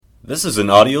This is an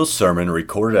audio sermon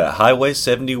recorded at Highway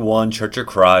 71 Church of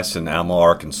Christ in Alma,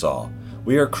 Arkansas.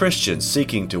 We are Christians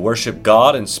seeking to worship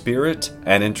God in spirit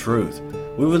and in truth.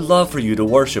 We would love for you to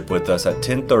worship with us at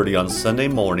 10:30 on Sunday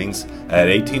mornings at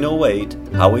 1808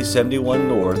 Highway 71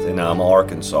 North in Alma,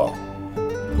 Arkansas.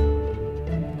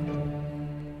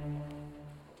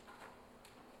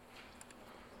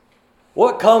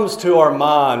 What comes to our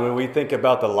mind when we think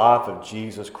about the life of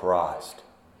Jesus Christ?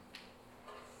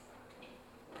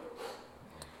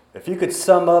 If you could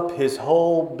sum up his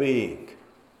whole being,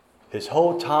 his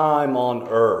whole time on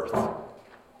earth,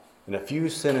 in a few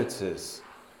sentences,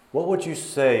 what would you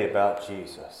say about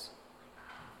Jesus?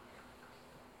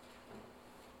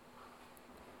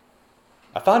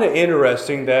 I find it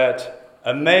interesting that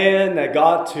a man that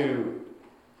got to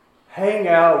hang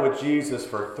out with Jesus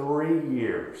for 3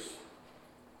 years,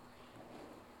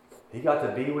 he got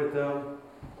to be with them,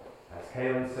 as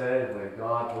Kaylin said, when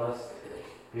God blessed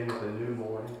him with a new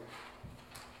morning.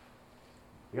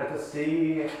 You got to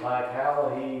see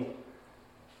how he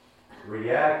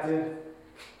reacted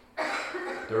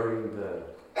during the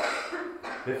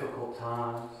difficult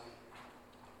times.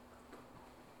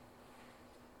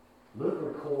 Luke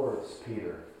records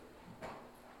Peter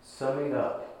summing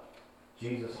up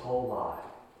Jesus' whole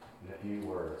life in a few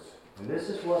words. And this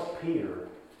is what Peter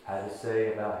had to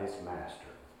say about his master.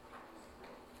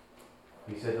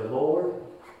 He said, "The Lord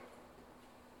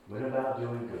went about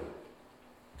doing good,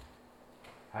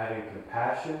 having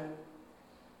compassion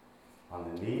on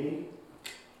the needy,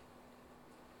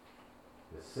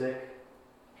 the sick,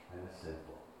 and the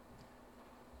sinful."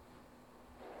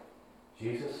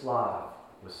 Jesus' life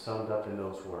was summed up in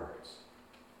those words.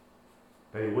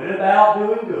 But he went about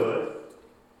doing good,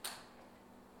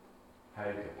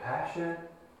 having compassion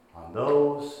on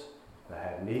those that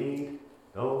have need,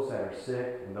 those that are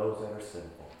sick, and those that are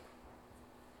sinful.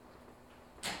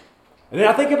 And then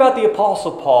I think about the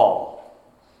Apostle Paul.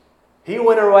 He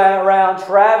went around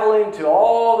traveling to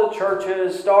all the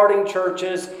churches, starting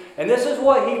churches, and this is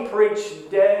what he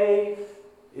preached day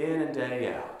in and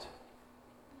day out.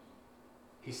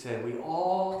 He said, we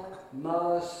all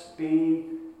must be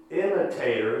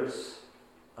imitators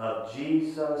of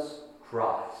Jesus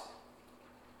Christ.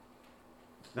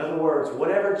 In other words,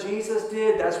 whatever Jesus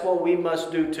did, that's what we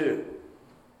must do too.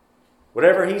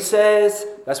 Whatever he says,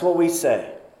 that's what we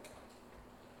say.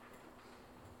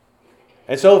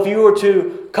 And so if you were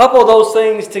to couple those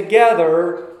things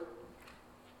together,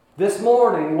 this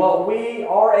morning,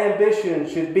 our ambition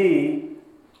should be,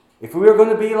 if we are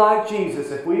going to be like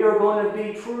Jesus, if we are going to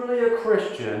be truly a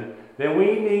Christian, then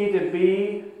we need to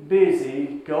be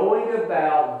busy going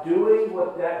about doing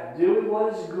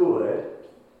what is good,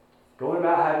 going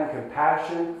about having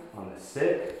compassion on the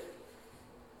sick,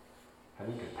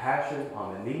 having compassion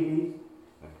on the needy,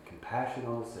 and compassion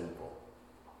on the sinful.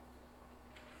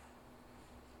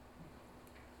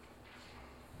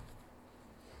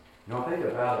 I think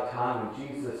about a time when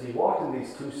Jesus, he walked in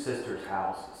these two sisters'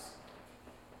 houses,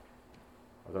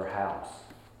 or their house.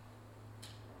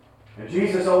 And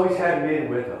Jesus always had men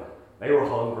with him. They were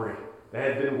hungry. They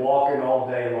had been walking all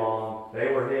day long.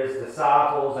 They were his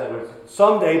disciples that would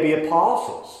someday be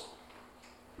apostles.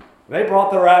 They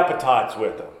brought their appetites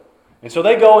with them. And so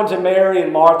they go into Mary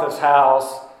and Martha's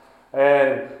house,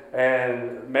 and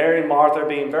Mary and Martha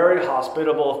being very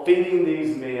hospitable, feeding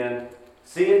these men,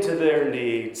 seeing to their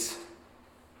needs.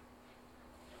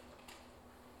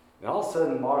 And all of a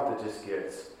sudden, Martha just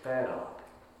gets fed up.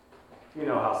 You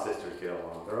know how sisters get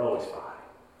along. They're always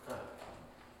fine.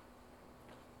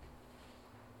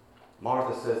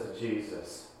 Martha says to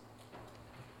Jesus,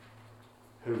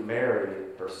 who Mary,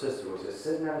 her sister, was just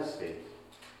sitting at his feet,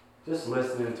 just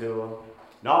listening to him,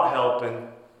 not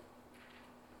helping.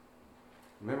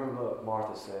 Remember what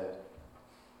Martha said?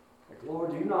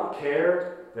 Lord, do you not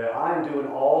care that I'm doing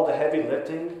all the heavy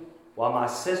lifting while my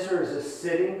sister is just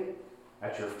sitting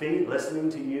at your feet listening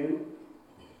to you?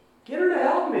 Get her to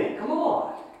help me. Come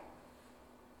on.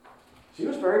 She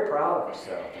was very proud of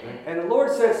herself. And the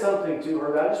Lord said something to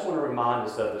her that I just want to remind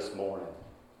us of this morning.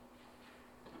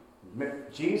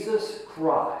 Jesus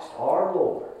Christ, our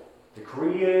Lord, the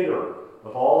Creator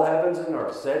of all heavens and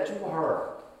earth, said to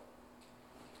her,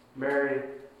 Mary,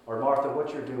 or Martha,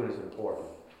 what you're doing is important.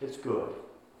 It's good.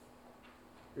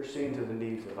 You're seeing to the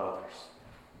needs of others.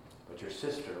 But your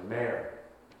sister, Mary,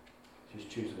 she's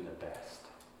choosing the best.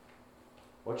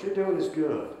 What you're doing is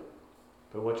good,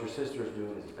 but what your sister is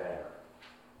doing is better.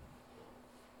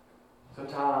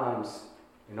 Sometimes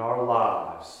in our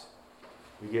lives,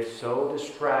 we get so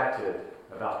distracted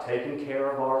about taking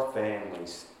care of our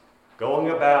families,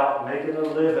 going about making a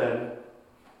living,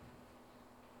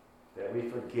 that we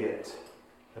forget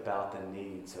about the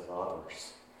needs of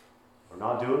others. We're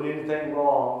not doing anything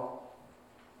wrong,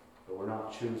 but we're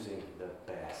not choosing the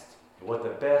best. And what the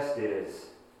best is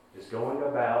going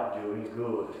about doing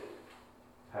good,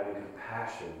 having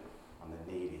compassion on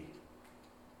the needy.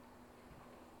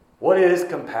 What is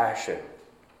compassion?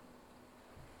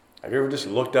 Have you ever just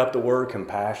looked up the word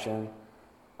compassion?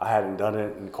 I hadn't done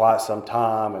it in quite some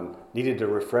time and needed to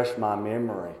refresh my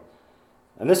memory.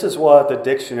 And this is what the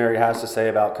dictionary has to say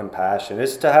about compassion.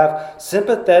 It's to have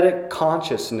sympathetic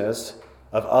consciousness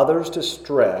of others'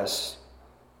 distress,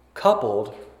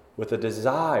 coupled with a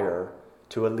desire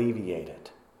to alleviate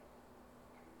it.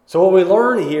 So what we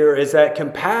learn here is that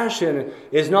compassion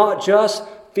is not just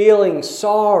feeling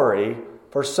sorry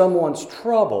for someone's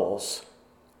troubles,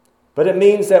 but it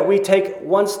means that we take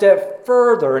one step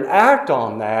further and act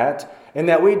on that, and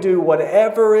that we do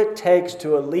whatever it takes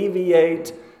to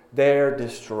alleviate their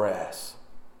distress.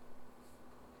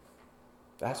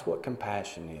 That's what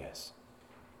compassion is.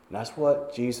 And that's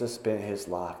what Jesus spent his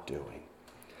life doing.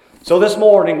 So this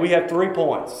morning we have 3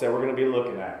 points that we're going to be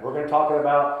looking at. We're going to talk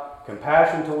about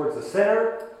compassion towards the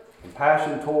sinner,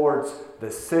 compassion towards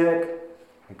the sick,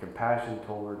 and compassion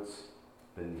towards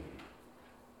the needy.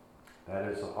 That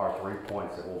is our 3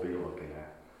 points that we'll be looking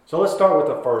at. So let's start with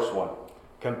the first one.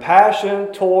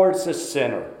 Compassion towards the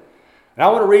sinner. And I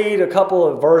want to read a couple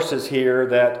of verses here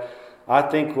that I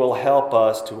think will help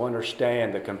us to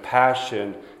understand the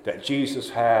compassion that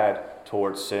Jesus had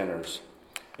towards sinners.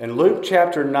 In Luke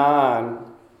chapter 9,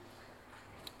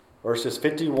 verses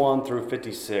 51 through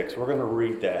 56, we're going to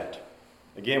read that.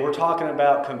 Again, we're talking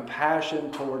about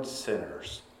compassion towards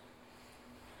sinners.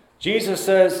 Jesus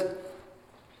says,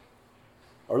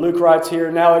 or Luke writes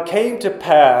here, "Now it came to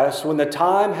pass, when the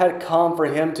time had come for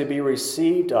him to be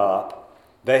received up,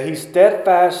 that he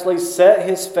steadfastly set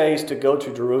his face to go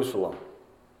to Jerusalem.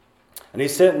 And he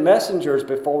sent messengers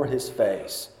before his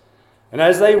face. And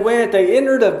as they went, they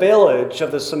entered a village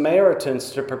of the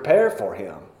Samaritans to prepare for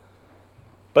him.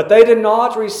 But they did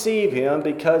not receive him,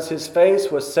 because his face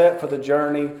was set for the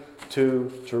journey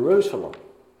to Jerusalem.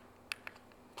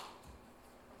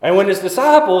 And when his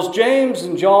disciples, James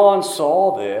and John,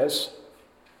 saw this,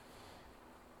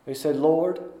 they said,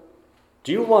 'Lord,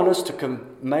 do you want us to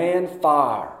command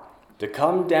fire to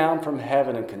come down from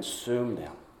heaven and consume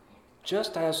them,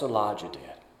 just as Elijah did?'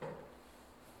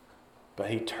 But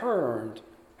he turned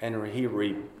and he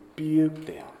rebuked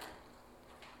them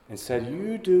and said,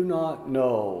 'You do not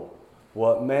know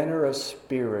what manner of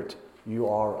spirit you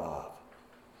are of.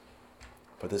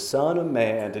 For the Son of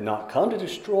Man did not come to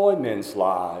destroy men's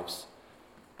lives,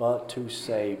 but to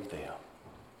save them.'"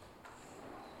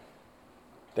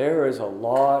 There is a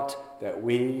lot that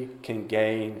we can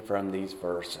gain from these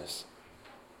verses.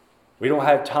 We don't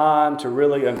have time to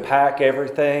really unpack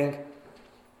everything,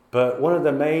 but one of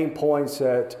the main points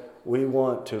that we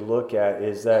want to look at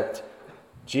is that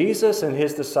Jesus and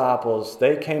his disciples,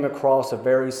 they came across a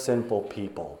very sinful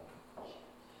people.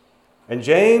 And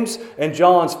James and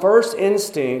John's first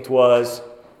instinct was,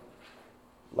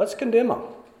 let's condemn them.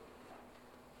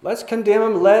 Let's condemn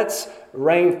them. Let's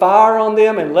rain fire on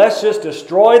them, and let's just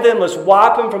destroy them. Let's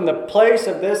wipe them from the place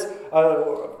of this,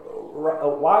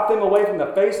 wipe them away from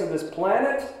the face of this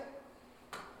planet.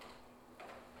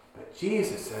 But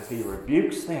Jesus says, he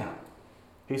rebukes them.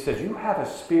 He says, "You have a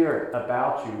spirit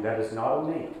about you that is not of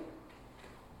me.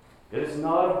 It is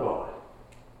not of God.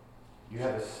 You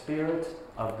have a spirit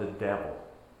of the devil."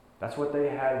 That's what they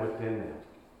had within them.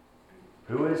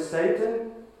 Who is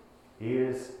Satan? He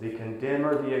is the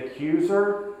condemner, the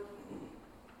accuser,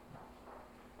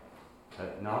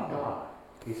 but not God.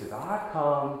 He says, "I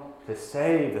come to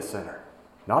save the sinner,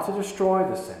 not to destroy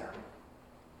the sinner."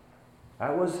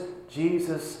 That was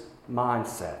Jesus'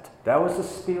 mindset. That was the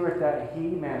spirit that he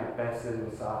manifested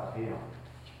inside him.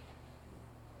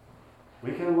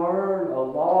 We can learn a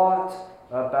lot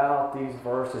about these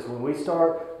verses when we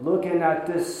start looking at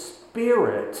this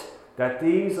spirit that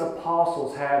these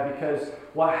apostles had, because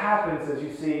what happens is,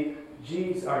 you see,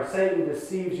 Satan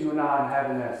deceives you and I in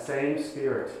having that same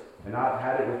spirit, and I've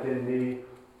had it within me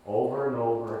over and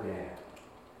over again.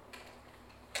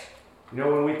 You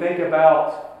know, when we think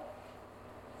about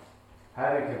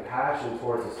having compassion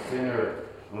towards a sinner,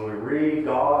 when we read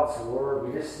God's Word,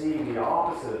 we just see the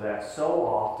opposite of that so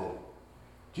often.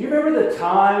 Do you remember the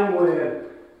time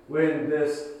when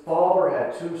this father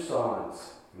had 2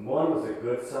 sons, and one was a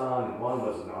good son and one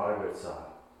was not a good son?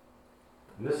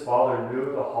 And this father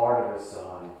knew the heart of his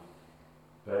son,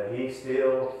 but he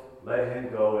still let him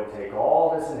go and take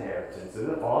all his inheritance. And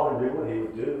the father knew what he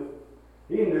would do.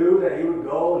 He knew that he would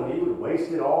go and he would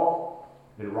waste it all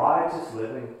in riotous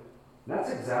living. And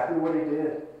that's exactly what he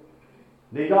did.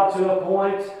 And he got to a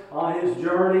point on his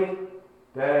journey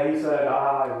that he said,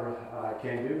 I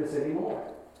can't do this anymore.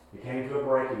 He came to a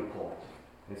breaking point.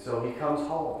 And so he comes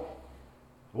home.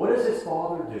 What does his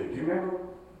father do? Do you remember?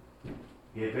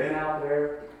 He had been out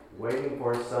there waiting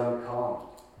for his son to come.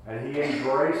 And he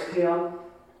embraced him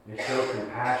and showed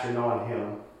compassion on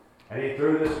him. And he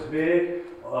threw this big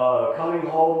coming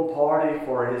home party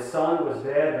for his son was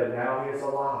dead, but now he is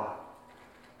alive.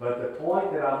 But the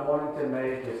point that I'm wanting to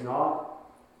make is not,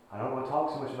 I don't want to talk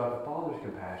so much about the father's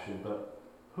compassion, but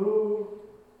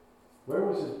where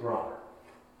was his brother?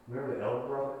 Remember the elder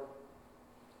brother?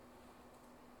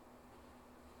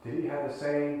 Did he have the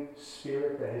same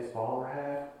spirit that his father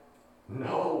had?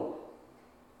 No.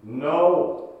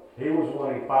 He was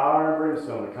wanting fire and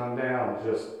brimstone to come down and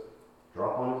just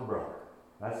drop on his brother.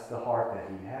 That's the heart that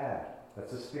he had.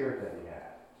 That's the spirit that he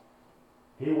had.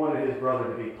 He wanted his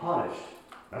brother to be punished.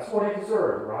 That's what he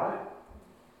deserved, right?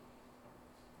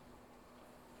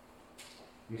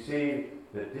 You see,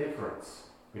 the difference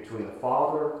between the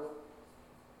father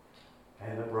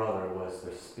and the brother was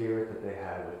the spirit that they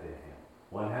had within him.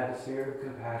 One had the spirit of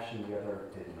compassion, the other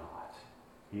did not.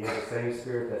 He had the same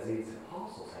spirit that these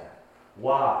apostles had.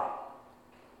 Why?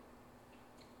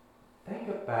 Think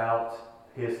about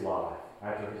his life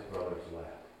after his brothers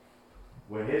left.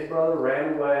 When his brother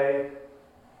ran away,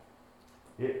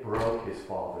 it broke his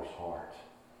father's heart.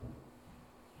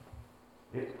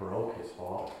 It broke his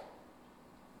father.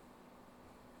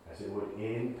 As it would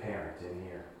any parent in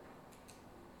here.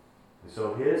 And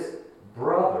so his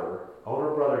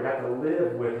older brother, got to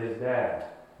live with his dad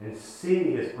and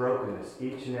see his brokenness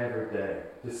each and every day.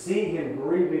 To see him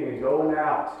grieving and going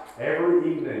out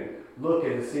every evening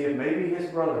looking to see if maybe his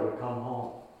brother would come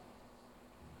home.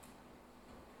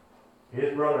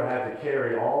 His brother had to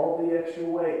carry all the extra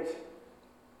weight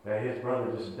that his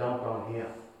brother just dumped on him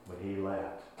when he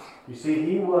left. You see,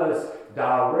 he was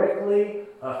directly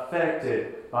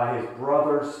affected by his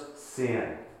brother's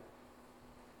sin.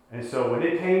 And so when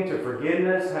it came to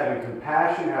forgiveness, having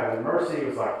compassion, having mercy, he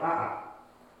was like,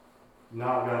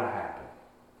 not going to happen.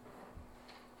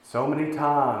 So many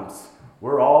times,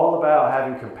 we're all about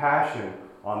having compassion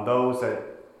on those that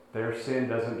their sin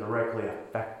doesn't directly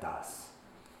affect us.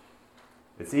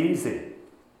 It's easy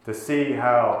to see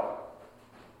how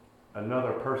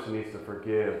another person needs to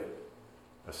forgive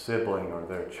a sibling or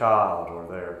their child or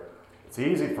their... It's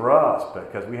easy for us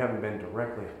because we haven't been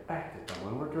directly affected. But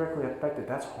when we're directly affected,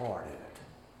 that's hard, isn't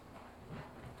it?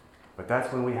 But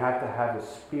that's when we have to have the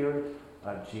Spirit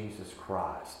of Jesus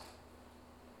Christ.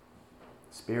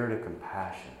 Spirit of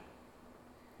compassion.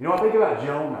 You know, I think about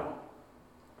Jonah.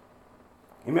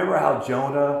 You remember how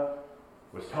Jonah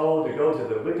was told to go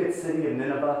to the wicked city of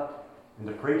Nineveh and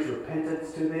to preach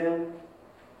repentance to them?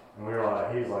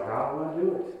 And he's like, I want to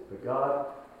do it. But God,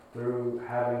 through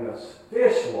having a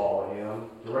fish swallow him,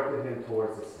 directed him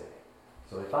towards the city.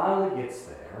 So he finally gets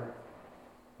there,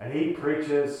 and he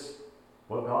preaches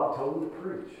what God told him to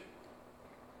preach.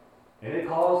 And it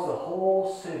caused the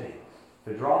whole city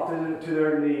to drop to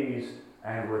their knees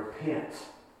and repent.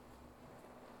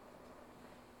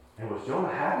 And was Jonah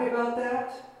happy about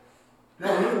that?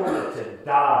 No, he wanted to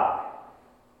die.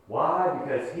 Why?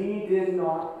 Because he did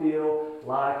not feel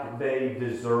like they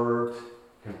deserved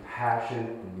compassion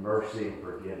and mercy and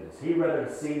forgiveness. He'd rather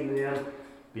have seen them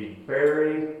be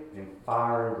buried in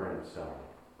fire and brimstone.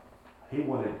 He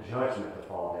wanted judgment to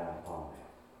fall down upon them.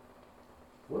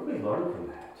 What do we learn from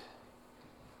that?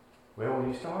 Well,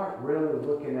 when you start really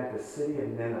looking at the city of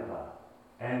Nineveh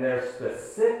and their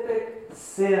specific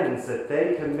sins that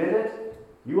they committed,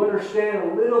 you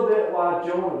understand a little bit why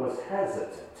Jonah was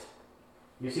hesitant.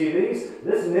 You see,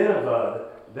 this Nineveh,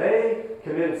 they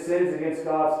committed sins against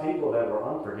God's people that were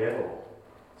unforgivable.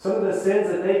 Some of the sins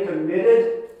that they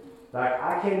committed, like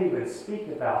I can't even speak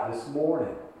about this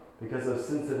morning because of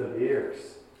sensitive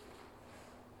ears.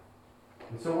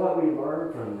 And so what we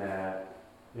learn from that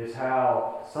is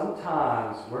how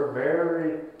sometimes we're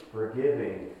very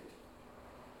forgiving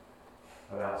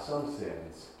about some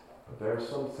sins, but there are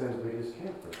some sins we just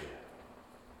can't forgive.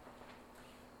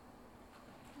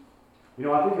 You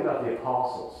know, I think about the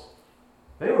apostles.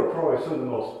 They were probably some of the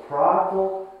most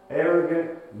prideful,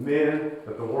 arrogant men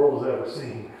that the world has ever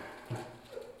seen.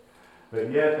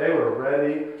 But yet they were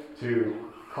ready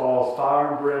to cause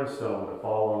fire and brimstone to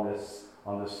fall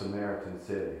on this Samaritan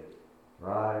city.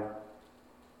 Right?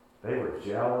 They were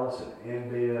jealous and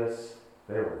envious.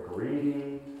 They were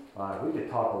greedy. We could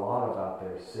talk a lot about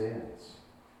their sins.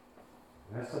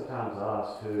 And that's sometimes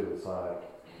us too. It's like,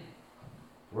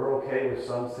 we're okay with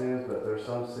some sins, but there's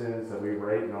some sins that we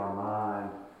rate in our mind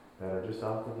that are just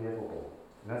unforgivable.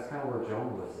 And that's kind of where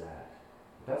Jonah was at.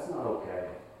 That's not okay.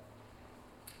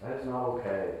 That is not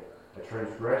okay. A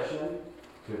transgression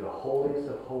to the holiest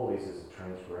of holies is a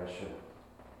transgression.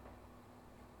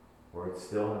 Or it's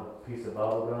still a piece of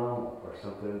bubble gum or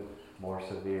something more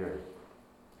severe.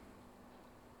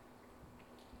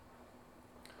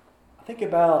 I think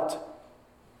about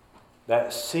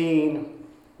that scene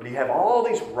when you have all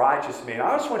these righteous men.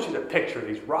 I just want you to picture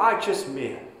these righteous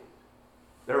men.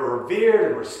 They're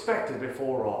revered and respected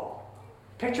before all.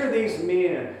 Picture these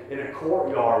men in a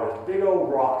courtyard with big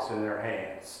old rocks in their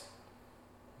hands.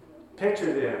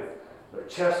 Picture them, their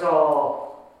chest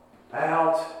all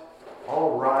out,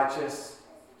 all righteous,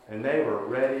 and they were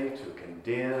ready to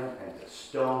condemn and to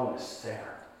stone a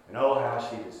sinner. And oh, how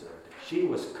she deserved it. She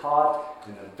was caught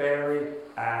in the very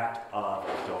act of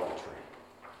adultery.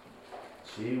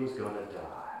 She was going to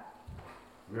die.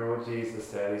 Remember what Jesus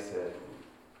said? He said,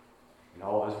 in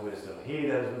all his wisdom, he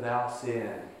that is without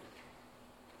sin,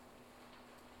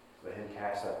 let him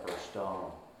cast that first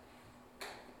stone.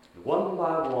 One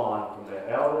by one, from the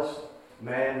eldest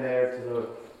man there to the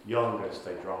youngest,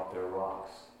 they dropped their rocks.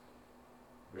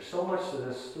 There's so much to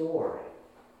this story.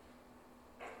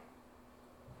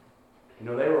 You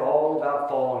know, they were all about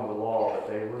following the law, but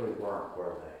they really weren't,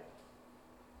 were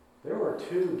they? There were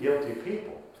two guilty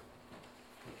people,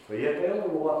 but yet they only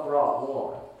brought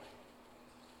one.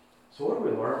 So what do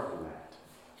we learn from that?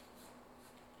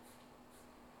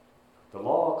 The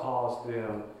law caused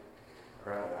them,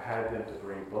 or had them to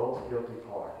bring both guilty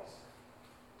parties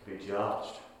to be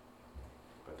judged.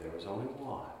 But there was only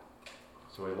one.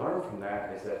 So we learn from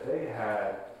that is that they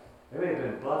may have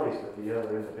been buddies with the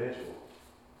other individual.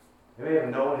 They may have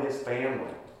known his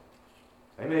family.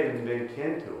 They may have even been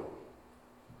kin to him.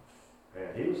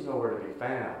 And he was nowhere to be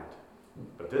found.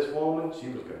 But this woman, she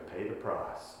was going to pay the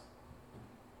price.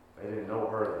 They didn't know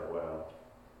her that well.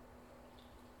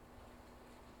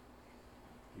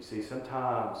 You see,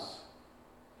 sometimes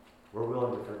we're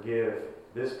willing to forgive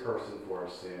this person for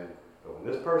a sin, but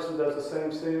when this person does the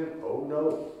same sin, oh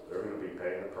no, they're going to be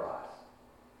paying the price.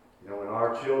 You know, when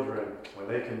our children, when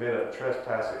they commit a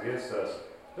trespass against us,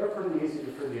 they're pretty easy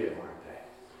to forgive, aren't they?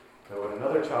 But when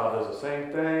another child does the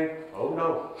same thing, oh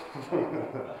no.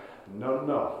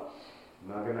 No.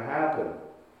 Not going to happen.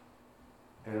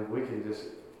 And we can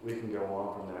go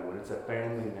on from that. When it's a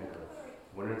family member,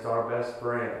 when it's our best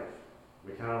friend,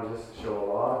 we kind of just show a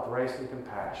lot of grace and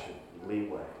compassion and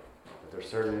leeway. But there are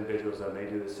certain individuals that may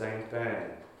do the same thing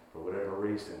for whatever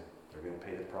reason. They're going to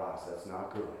pay the price. That's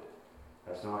not good.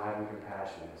 That's not having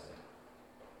compassion, is it?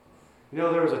 You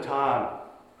know, there was a time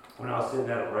when I was sitting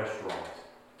at a restaurant,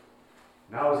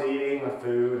 and I was eating my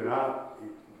food, and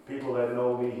people that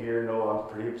know me here know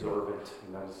I'm pretty observant,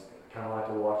 and I just kind of like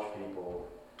to watch people.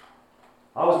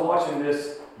 I was watching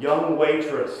this young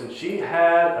waitress, and she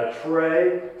had a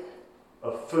tray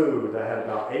of food that had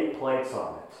about 8 plates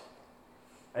on it.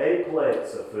 8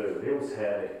 plates of food. It was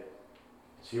heavy.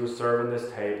 She was serving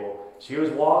this table. She was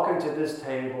walking to this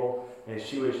table, and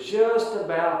she was just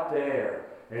about there,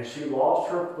 and she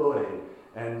lost her footing,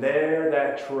 and there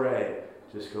that tray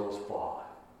just goes falling.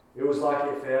 It was like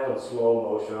it fell in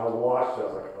slow motion. I watched it. I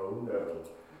was like, oh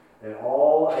no. And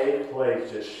all 8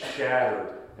 plates just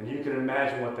shattered. And you can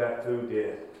imagine what that food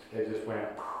did. It just went, it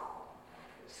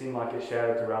seemed like it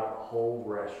shattered throughout the whole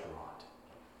restaurant.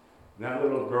 And that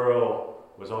little girl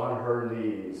was on her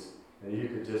knees, and you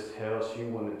could just tell she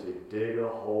wanted to dig a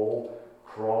hole,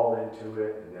 crawl into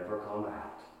it, and never come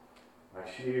out. Like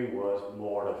she was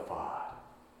mortified.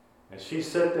 And she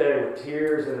sat there with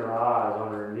tears in her eyes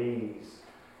on her knees,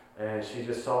 and she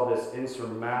just saw this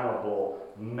insurmountable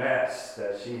mess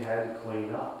that she had to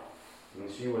clean up. And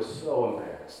she was so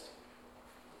embarrassed.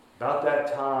 About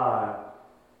that time,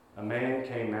 a man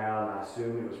came out, and I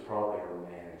assume it was probably her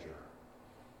manager.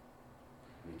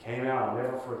 And he came out, I'll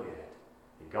never forget it.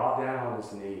 He got down on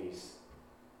his knees,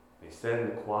 and he said in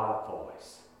a quiet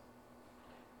voice,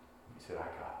 he said, I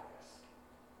got this.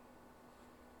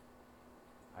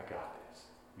 I got this.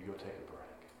 You go take a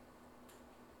break.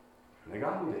 And they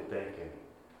got me to thinking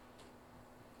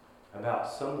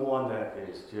about someone that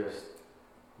is just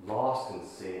lost in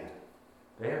sin.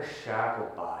 They are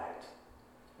shackled by it.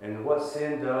 And what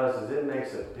sin does is it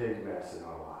makes a big mess in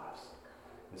our lives.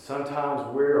 And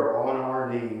sometimes we are on our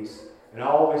knees, and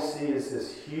all we see is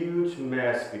this huge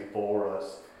mess before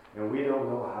us, and we don't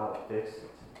know how to fix it.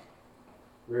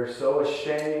 We are so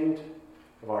ashamed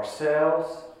of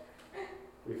ourselves.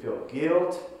 We feel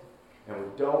guilt, and we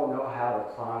don't know how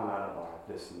to climb out of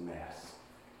this mess.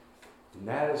 And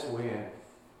that is when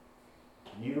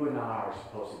you and I are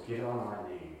supposed to get on our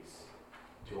knees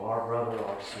to our brother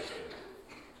or sister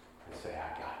and say,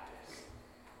 I got this.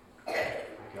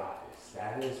 I got this.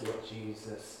 That is what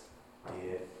Jesus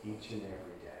did each and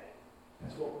every day.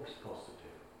 That's what we're supposed to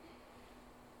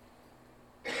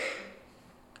do.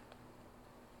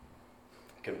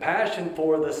 Compassion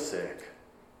for the sick.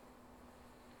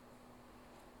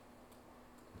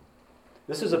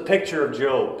 This is a picture of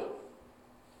Job.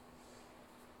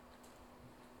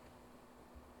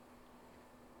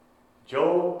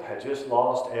 Job had just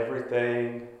lost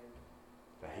everything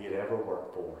that he had ever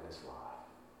worked for in his life.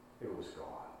 It was gone.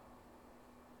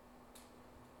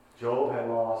 Job had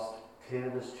lost 10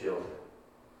 of his children.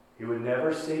 He would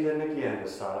never see them again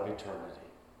this side of eternity.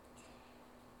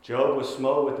 Job was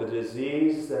smote with a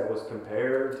disease that was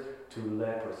compared to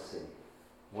leprosy,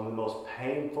 one of the most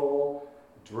painful,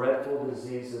 dreadful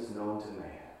diseases known to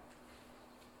man.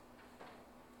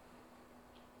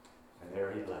 And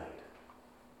there he lay.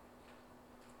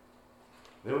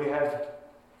 Then we have,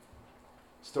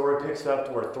 story picks up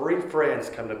to where 3 friends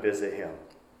come to visit him.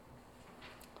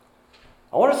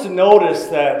 I want us to notice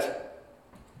that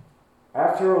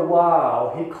after a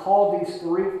while, he called these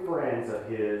 3 friends of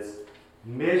his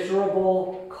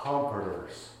miserable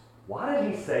comforters. Why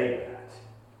did he say that?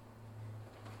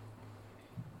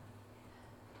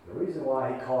 The reason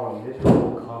why he called them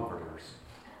miserable comforters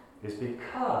is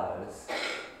because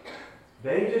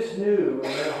they just knew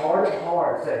in their heart of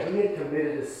hearts that he had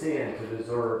committed a sin to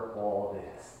deserve all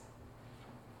this.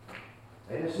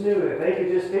 They just knew that if they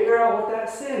could just figure out what that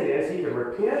sin is, he could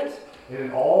repent and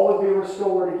then all would be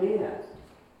restored again.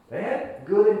 They had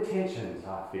good intentions,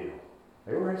 I feel.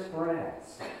 They were his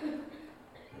friends.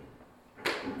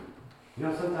 You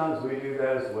know, sometimes we do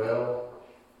that as well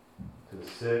to the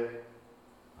sick.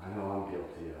 I know I'm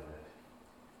guilty of it.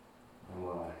 I'm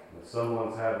like, when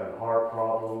someone's having heart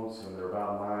problems and they're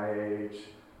about my age,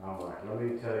 I'm like, let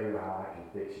me tell you how I can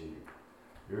fix you.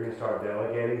 You're going to start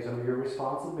delegating some of your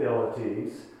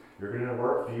responsibilities. You're going to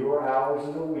work fewer hours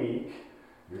in a week.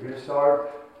 You're going to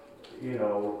start,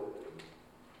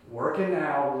 working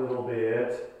out a little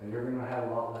bit, and you're going to have a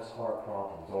lot less heart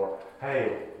problems. Or,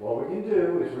 hey, what we can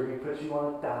do is we're going to put you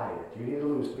on a diet. You need to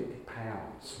lose 50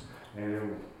 pounds.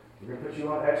 And we're going to put you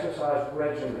on an exercise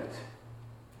regimen.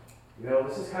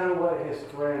 This is kind of what his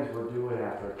friends were doing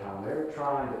after a time. They were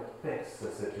trying to fix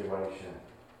the situation.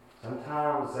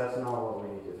 Sometimes that's not what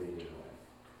we need to be doing.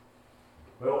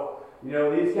 Well,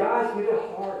 these guys get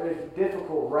a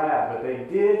difficult rap, but they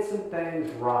did some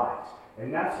things right.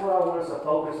 And that's what I want us to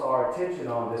focus our attention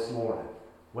on this morning.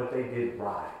 What they did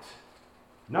right.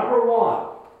 Number 1,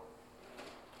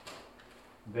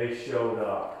 they showed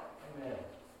up. Amen.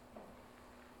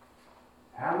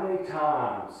 How many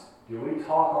times do we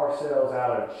talk ourselves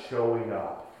out of showing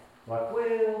up? Like,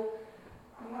 well,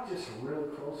 I'm not just really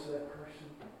close to that person.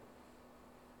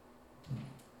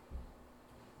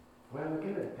 Well, we're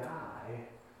going to die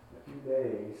in a few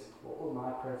days. What will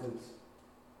my presence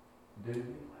do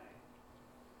anyway?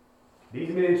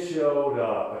 These men showed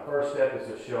up. The first step is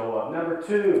to show up. Number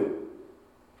 2,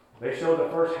 they showed the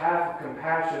first half of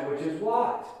compassion, which is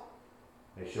what?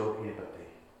 They showed empathy.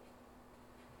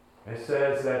 It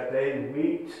says that they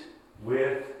wept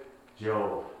with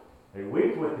Job. They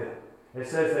wept with him. It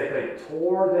says that they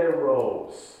tore their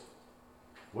robes.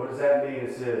 What does that mean?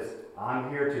 It says, I'm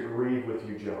here to grieve with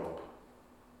you, Job.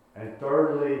 And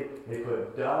thirdly, they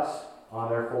put dust on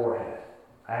their forehead,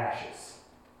 ashes.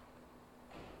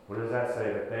 What does that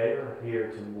say? That they are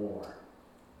here to mourn.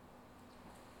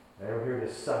 They were here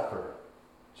to suffer,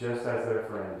 just as their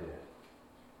friend did.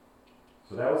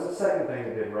 So that was the second thing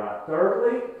they did right.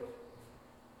 Thirdly,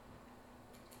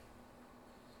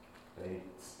 they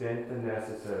spent the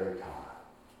necessary time.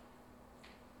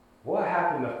 What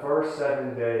happened the first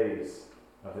 7 days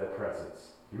of their presence?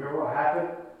 You remember what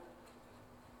happened?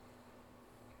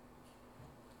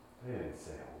 They didn't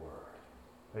say a word.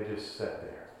 They just sat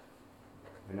there.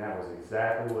 And that was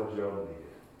exactly what Job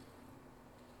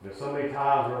needed. So many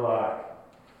times we're like,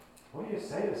 what do you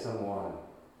say to someone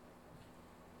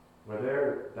where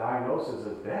their diagnosis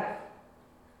is death?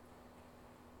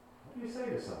 What do you say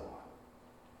to someone?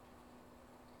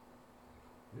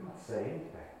 We don't say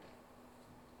anything.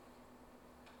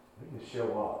 We can show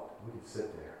up. We can sit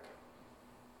there.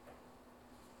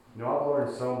 I've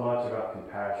learned so much about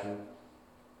compassion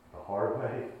the hard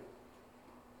way.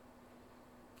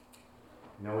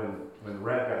 When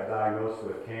Rhett got diagnosed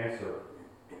with cancer,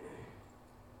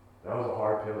 that was a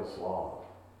hard pill to swallow.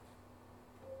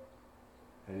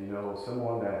 And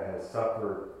someone that has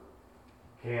suffered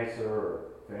cancer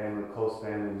or close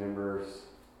family members,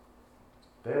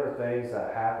 there are things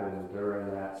that happen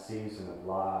during that season of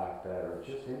life that are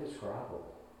just indescribable.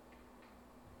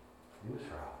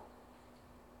 Indescribable.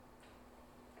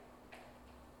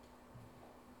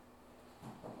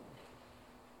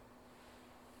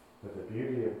 But the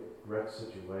beauty of Brett's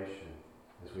situation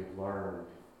is we've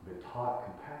been taught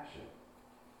compassion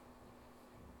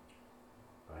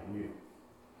by you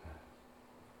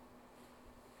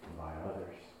and by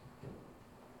others.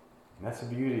 And that's the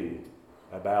beauty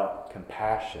about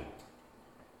compassion,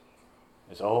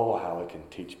 is how it can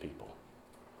teach people.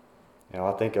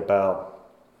 I think about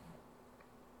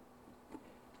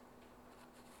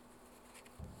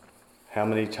how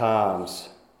many times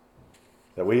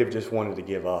that we have just wanted to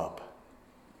give up.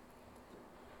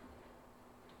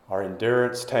 Our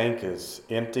endurance tank is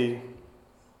empty.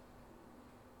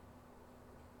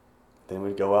 Then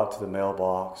we'd go out to the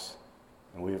mailbox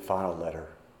and we would find a letter,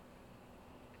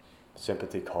 a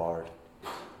sympathy card,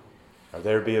 or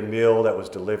there'd be a meal that was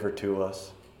delivered to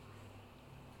us.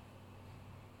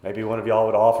 Maybe one of y'all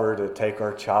would offer to take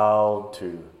our child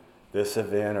to this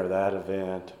event or that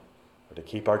event, or to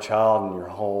keep our child in your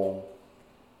home.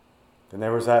 Then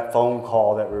there was that phone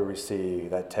call that we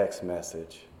received, that text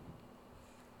message.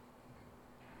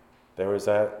 There was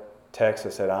that text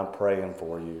that said, I'm praying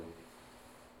for you.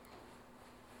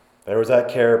 There was that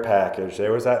care package.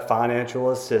 There was that financial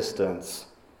assistance.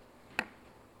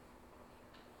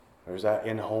 There was that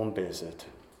in-home visit.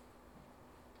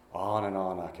 On and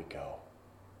on I could go.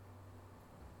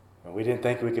 When we didn't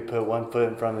think we could put one foot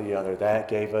in front of the other, that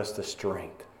gave us the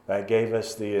strength. That gave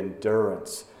us the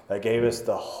endurance. That gave us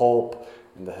the hope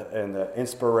and the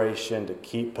inspiration to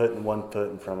keep putting one foot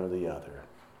in front of the other.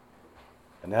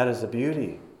 And that is the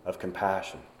beauty of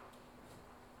compassion.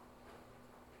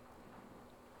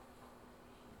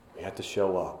 We have to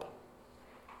show up.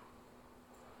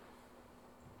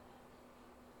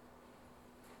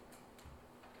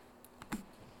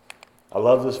 I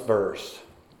love this verse.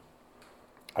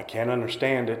 I can't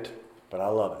understand it, but I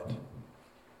love it.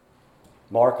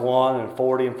 Mark 1 and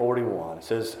 40 and 41. It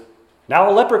says, Now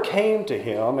a leper came to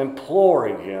him,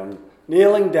 imploring him,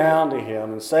 kneeling down to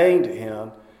him, and saying to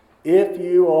him, If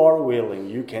you are willing,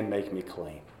 you can make me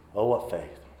clean. Oh, what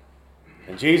faith.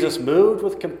 And Jesus, moved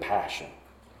with compassion,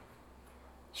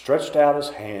 stretched out his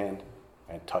hand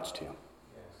and touched him.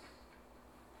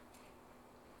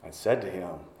 And said to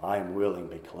him, I am willing,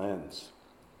 be cleansed.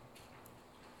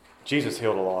 Jesus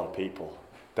healed a lot of people.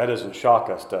 That doesn't shock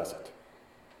us, does it?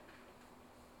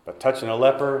 But touching a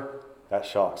leper, that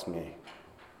shocks me.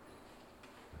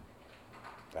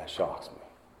 That shocks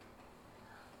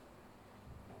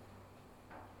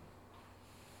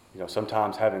me.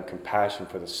 Sometimes having compassion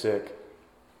for the sick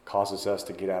causes us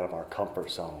to get out of our comfort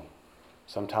zone.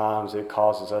 Sometimes it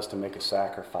causes us to make a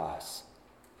sacrifice,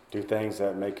 do things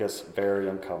that make us very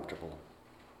uncomfortable.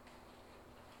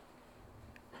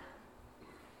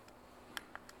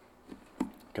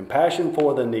 Compassion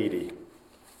for the needy.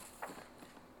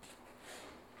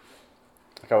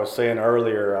 Like I was saying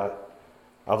earlier,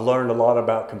 I've learned a lot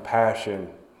about compassion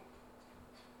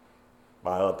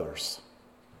by others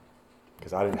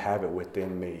because I didn't have it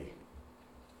within me.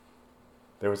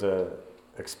 There was an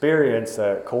experience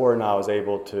that Cora and I was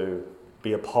able to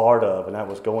be a part of, and that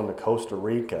was going to Costa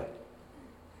Rica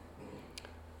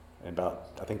in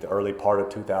about, I think, the early part of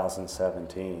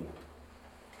 2017.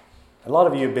 A lot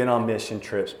of you have been on mission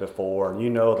trips before, and you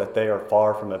know that they are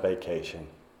far from a vacation.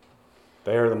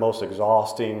 They are the most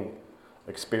exhausting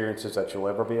experiences that you'll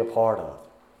ever be a part of.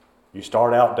 You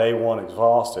start out day one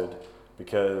exhausted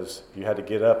because you had to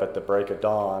get up at the break of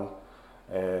dawn,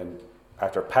 and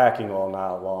after packing all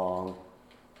night long,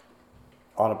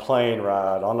 on a plane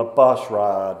ride, on a bus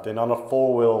ride, then on a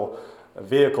four-wheel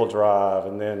vehicle drive,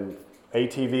 and then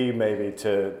ATV maybe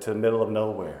to the middle of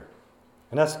nowhere.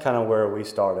 And that's kind of where we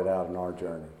started out in our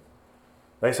journey.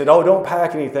 They said, oh, don't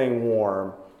pack anything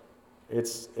warm.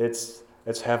 It's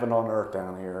heaven on earth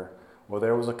down here. Well,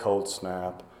 there was a cold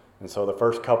snap. And so the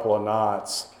first couple of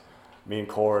nights, me and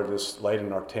Cora just laid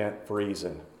in our tent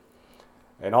freezing.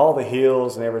 And all the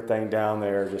hills and everything down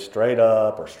there just straight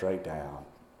up or straight down.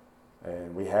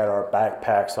 And we had our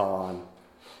backpacks on,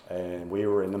 and we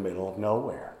were in the middle of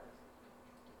nowhere.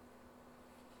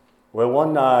 Well,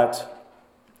 one night,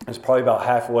 it was probably about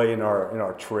halfway in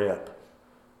our trip,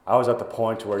 I was at the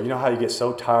point where, you know how you get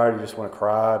so tired you just want to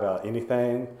cry about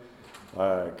anything?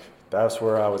 Like, that's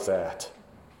where I was at.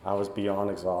 I was beyond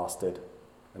exhausted.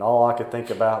 And all I could think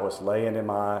about was laying in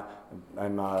my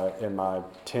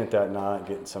tent that night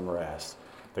getting some rest.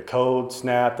 The cold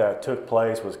snap that took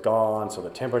place was gone, so the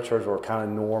temperatures were kind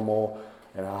of normal.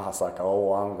 And I was like,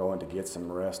 oh, I'm going to get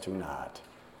some rest tonight.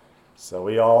 So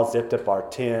we all zipped up our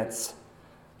tents,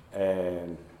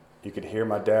 and you could hear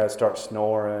my dad start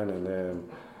snoring, and then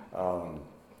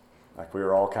like we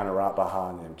were all kind of right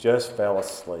behind him, just fell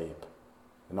asleep.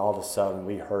 And all of a sudden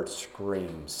we heard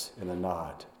screams in the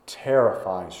night,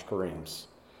 terrifying screams.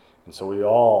 And so we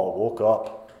all woke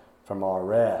up from our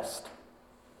rest.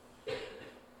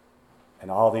 And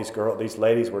all these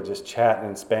ladies were just chatting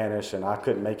in Spanish, and I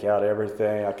couldn't make out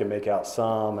everything. I could make out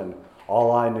some, and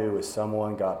all I knew is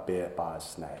someone got bit by a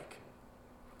snake.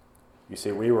 You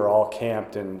see, we were all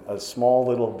camped in a small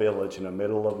little village in the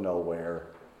middle of nowhere,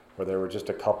 where there were just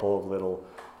a couple of little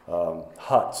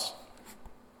huts.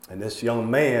 And this young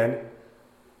man,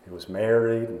 he was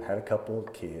married and had a couple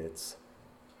of kids.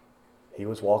 He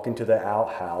was walking to the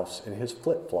outhouse in his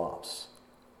flip-flops.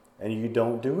 And you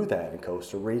don't do that in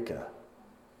Costa Rica.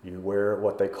 You wear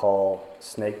what they call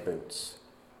snake boots.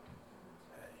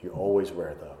 You always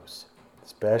wear those,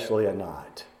 especially at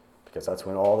night, because that's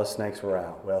when all the snakes were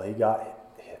out. Well, he got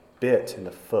bit in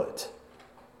the foot.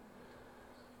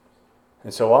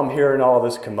 And so I'm hearing all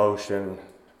this commotion,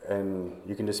 and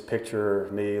you can just picture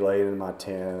me laying in my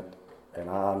tent, and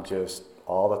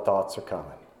all the thoughts are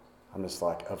coming. I'm just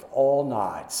like, of all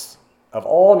nights,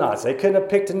 they couldn't have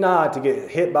picked a night to get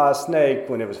hit by a snake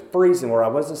when it was freezing where I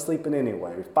wasn't sleeping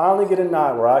anyway. We finally get a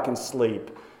night where I can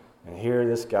sleep, and here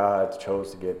this guy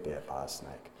chose to get bit by a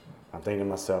snake. I'm thinking to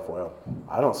myself, well,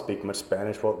 I don't speak much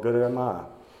Spanish. What good am I?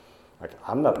 Like,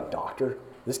 I'm not a doctor.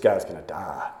 This guy's going to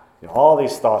die. All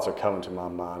these thoughts are coming to my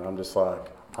mind. I'm just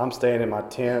like, I'm staying in my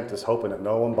tent just hoping that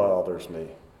no one bothers me.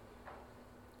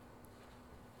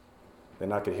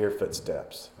 Then I could hear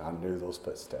footsteps. I knew those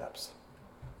footsteps.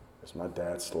 It was my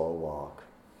dad's slow walk.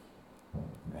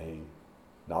 And he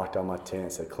knocked on my tent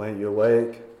and said, "Clint, you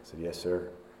awake?" I said, "Yes, sir."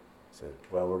 He said,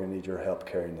 "Well, we're going to need your help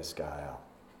carrying this guy out.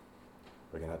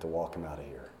 We're going to have to walk him out of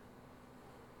here."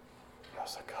 I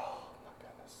was like, oh my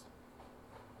goodness.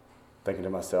 Thinking to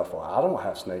myself, well, I don't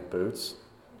have snake boots.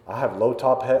 I have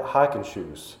low-top hiking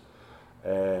shoes.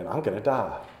 And I'm going to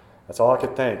die. That's all I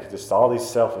could think. Just all these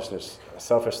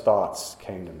selfish thoughts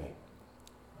came to me.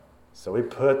 So we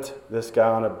put this guy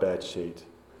on a bed sheet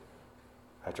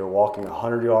after walking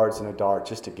 100 yards in the dark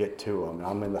just to get to him. And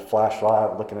I'm in the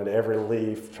flashlight looking at every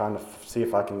leaf, trying to see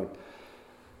if I can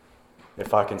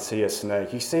see a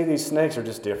snake. You see, these snakes are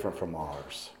just different from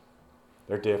ours.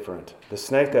 They're different. The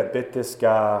snake that bit this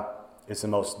guy is the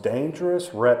most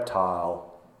dangerous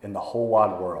reptile in the whole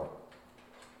wide world.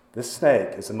 This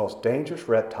snake is the most dangerous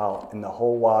reptile in the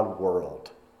whole wide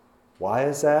world. Why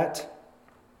is that?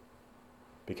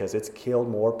 Because it's killed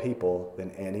more people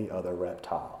than any other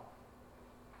reptile.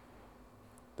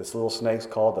 This little snake's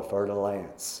called the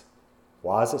fer-de-lance.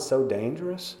 Why is it so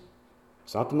dangerous?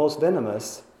 It's not the most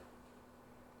venomous,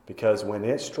 because when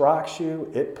it strikes you,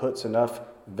 it puts enough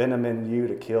venom in you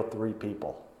to kill 3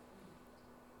 people.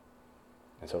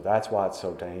 And so that's why it's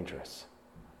so dangerous.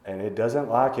 And it doesn't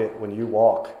like it when you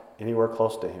walk anywhere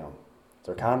close to him.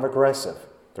 They're kind of aggressive.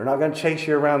 They're not going to chase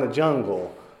you around the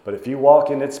jungle, but if you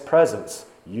walk in its presence,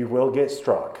 you will get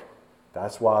struck.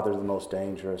 That's why they're the most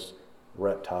dangerous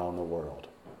reptile in the world.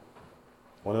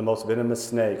 One of the most venomous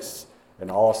snakes in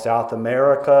all South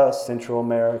America, Central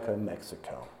America, and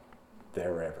Mexico.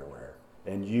 They're everywhere.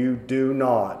 And you do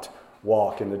not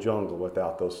walk in the jungle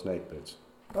without those snake boots.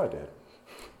 I did.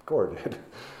 Cora did.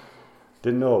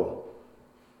 Didn't know.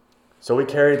 So we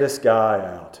carried this guy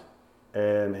out,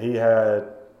 and he had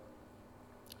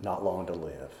not long to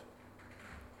live.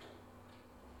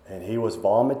 And he was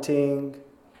vomiting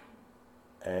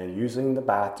and using the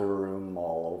bathroom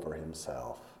all over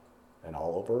himself and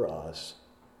all over us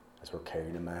as we're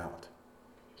carrying him out.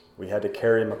 We had to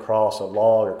carry him across a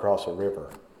log, across a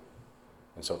river.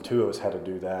 And so 2 of us had to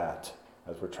do that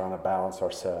as we're trying to balance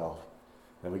ourselves.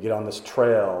 Then we get on this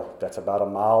trail that's about a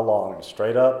mile long, and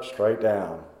straight up, straight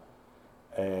down.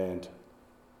 And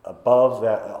above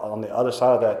that, on the other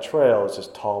side of that trail, is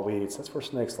just tall weeds. That's where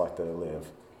snakes like to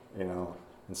live,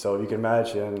 And so you can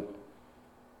imagine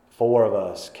 4 of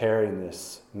us carrying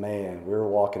this man. We were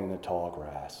walking in the tall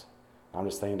grass. I'm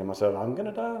just thinking to myself, I'm going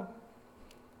to die.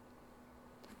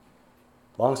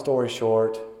 Long story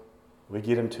short, we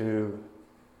get him to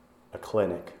a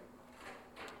clinic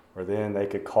where then they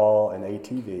could call an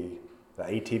ATV. The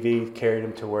ATV carried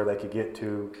him to where they could get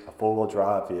to a 4-wheel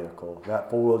drive vehicle. That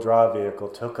 4-wheel drive vehicle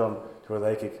took them to where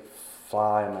they could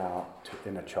fly him out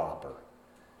in a chopper.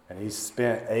 And he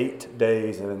spent 8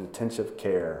 days in intensive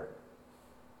care.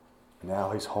 And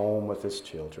now he's home with his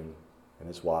children and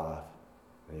his wife,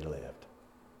 and he lived.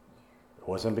 It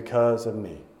wasn't because of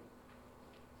me.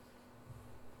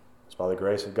 It's by the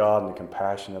grace of God and the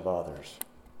compassion of others.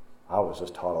 I was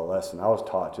just taught a lesson. I was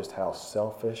taught just how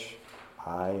selfish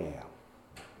I am.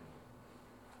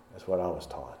 That's what I was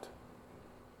taught.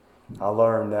 I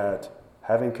learned that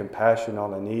having compassion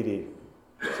on the needy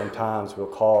sometimes will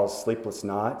cause sleepless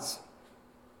nights.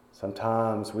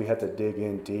 Sometimes we have to dig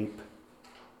in deep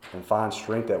and find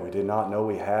strength that we did not know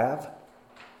we have,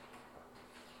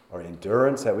 or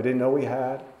endurance that we didn't know we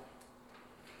had.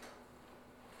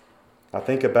 I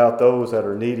think about those that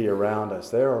are needy around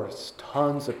us. There are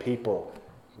tons of people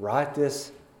right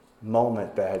this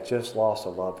moment that had just lost a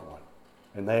loved one,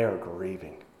 and they are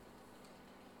grieving.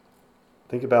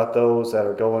 Think about those that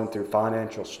are going through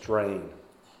financial strain,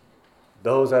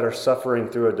 those that are suffering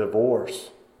through a divorce,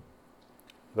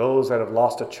 those that have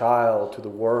lost a child to the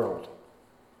world.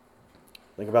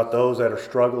 Think about those that are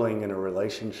struggling in a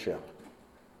relationship,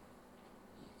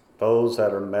 those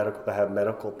that have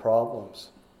medical problems,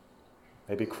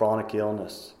 maybe chronic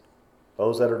illness,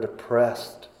 those that are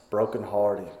depressed,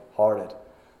 brokenhearted,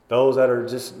 those that are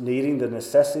just needing the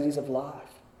necessities of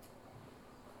life.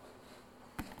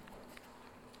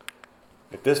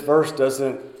 If this verse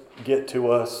doesn't get to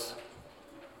us,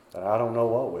 then I don't know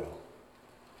what will.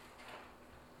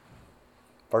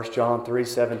 1 John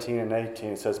 3:17 and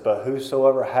 18 says, "But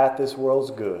whosoever hath this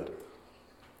world's good,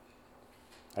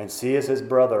 and seeth his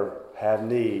brother have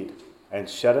need, and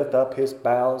shutteth up his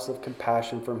bowels of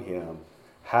compassion from him,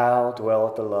 how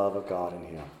dwelleth the love of God in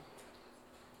him?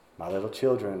 My little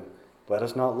children, let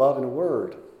us not love in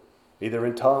word, neither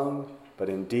in tongue, but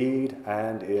in deed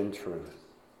and in truth."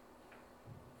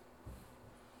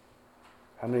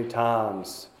 How many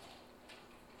times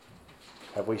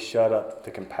have we shut up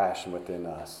the compassion within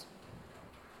us?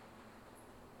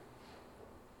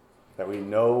 That we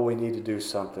know we need to do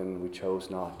something, we chose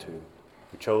not to.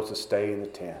 We chose to stay in the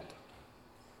tent.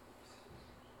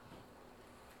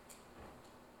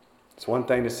 It's one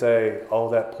thing to say, "Oh,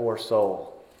 that poor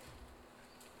soul."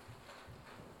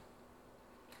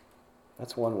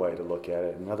 That's one way to look at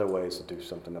it. Another way is to do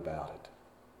something about it.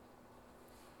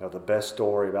 You know, the best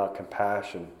story about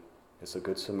compassion is the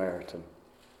Good Samaritan.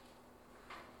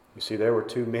 You see, there were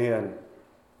two men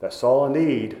that saw a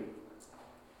need,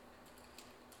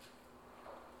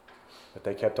 but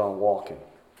they kept on walking.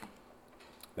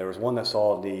 There was one that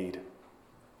saw a need,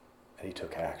 and he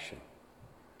took action.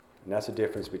 And that's the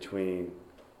difference between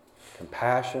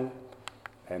compassion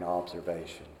and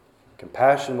observation.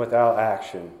 Compassion without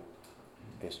action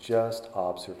is just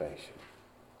observation.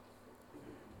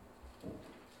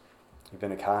 You've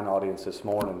been a kind audience this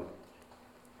morning.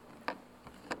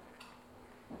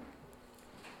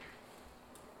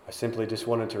 I simply just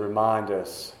wanted to remind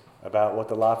us about what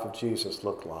the life of Jesus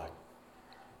looked like.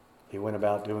 He went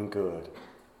about doing good,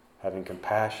 having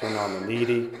compassion on the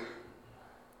needy,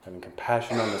 having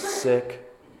compassion on the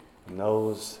sick, and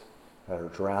those that are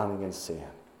drowning in sin.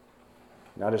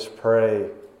 And I just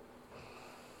pray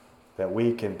that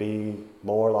we can be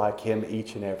more like Him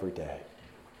each and every day.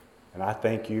 And I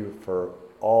thank you for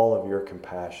all of your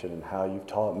compassion and how you've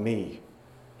taught me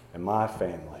and my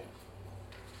family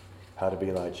how to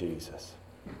be like Jesus.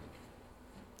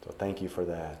 So thank you for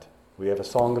that. We have a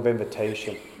song of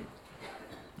invitation.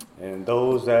 And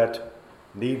those that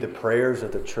need the prayers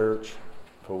of the church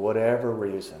for whatever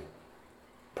reason,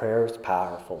 prayer is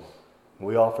powerful.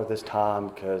 We offer this time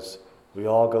because we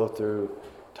all go through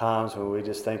times when we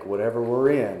just think whatever we're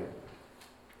in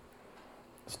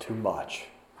is too much.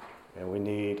 And we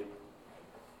need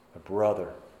a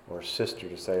brother or a sister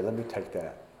to say, "Let me take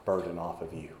that burden off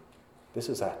of you." This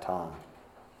is that time.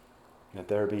 And if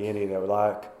there be any that would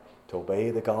like to obey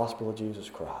the gospel of Jesus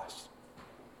Christ,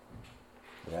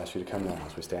 we ask you to come now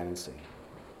as we stand and sing.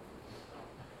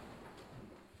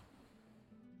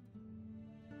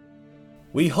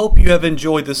 We hope you have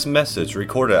enjoyed this message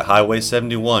recorded at Highway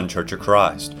 71 Church of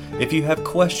Christ. If you have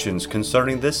questions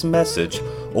concerning this message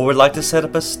or would like to set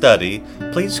up a study,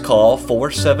 please call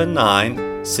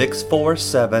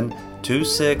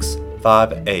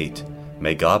 479-647-2658.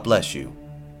 May God bless you.